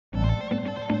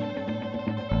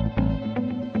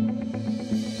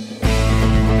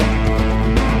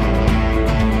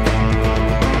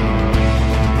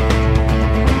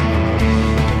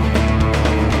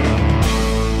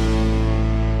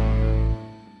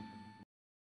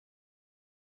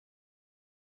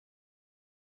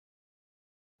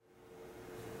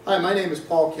Hi, my name is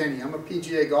Paul Kenney. I'm a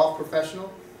PGA golf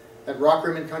professional at Rock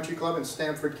Rimmon Country Club in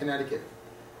Stamford, Connecticut.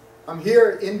 I'm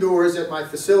here indoors at my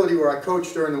facility where I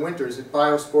coach during the winters at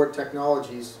Biosport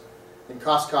Technologies in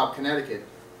Coscob, Connecticut.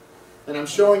 And I'm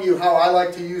showing you how I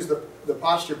like to use the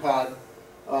PosturePOD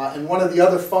and one of the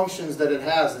other functions that it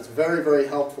has that's very, very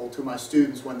helpful to my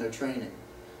students when they're training.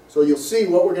 So you'll see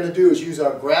what we're going to do is use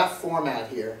our graph format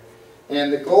here.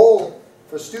 And the goal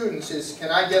for students is, can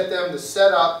I get them to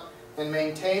set up and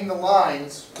maintain the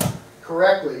lines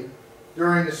correctly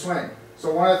during the swing?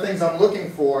 So one of the things I'm looking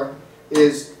for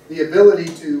is the ability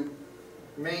to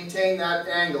maintain that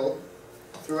angle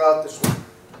throughout the swing.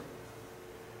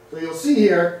 So you'll see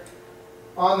here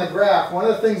on the graph, one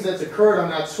of the things that's occurred on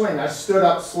that swing, I stood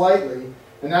up slightly,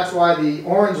 and that's why the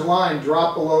orange line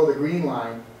dropped below the green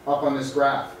line up on this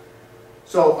graph.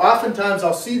 So oftentimes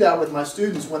I'll see that with my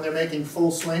students when they're making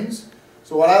full swings.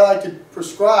 So what I like to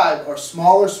prescribe are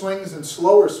smaller swings and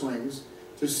slower swings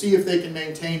to see if they can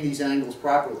maintain these angles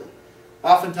properly.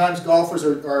 Oftentimes golfers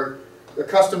are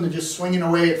accustomed to just swinging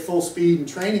away at full speed and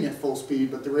training at full speed,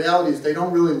 but the reality is they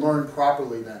don't really learn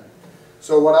properly then.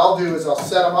 So what I'll do is I'll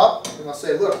set them up and I'll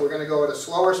say, look, we're going to go at a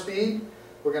slower speed.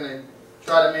 We're going to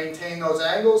try to maintain those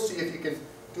angles, see if you can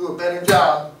do a better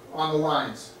job on the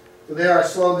lines. So there I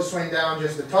slowed the swing down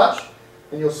just a touch,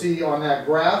 and you'll see on that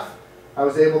graph I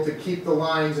was able to keep the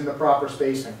lines in the proper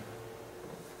spacing.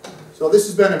 So this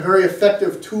has been a very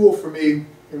effective tool for me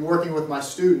in working with my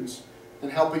students and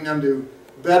helping them to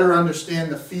better understand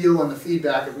the feel and the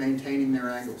feedback of maintaining their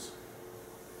angles.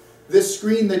 This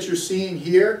screen that you're seeing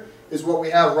here is what we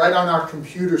have right on our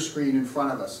computer screen in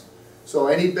front of us. So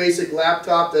any basic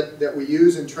laptop that we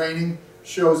use in training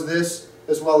shows this,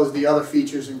 as well as the other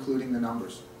features including the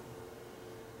numbers.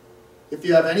 If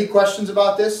you have any questions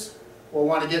about this or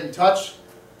want to get in touch,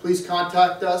 please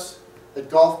contact us at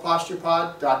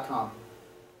GolfPosturePOD.com.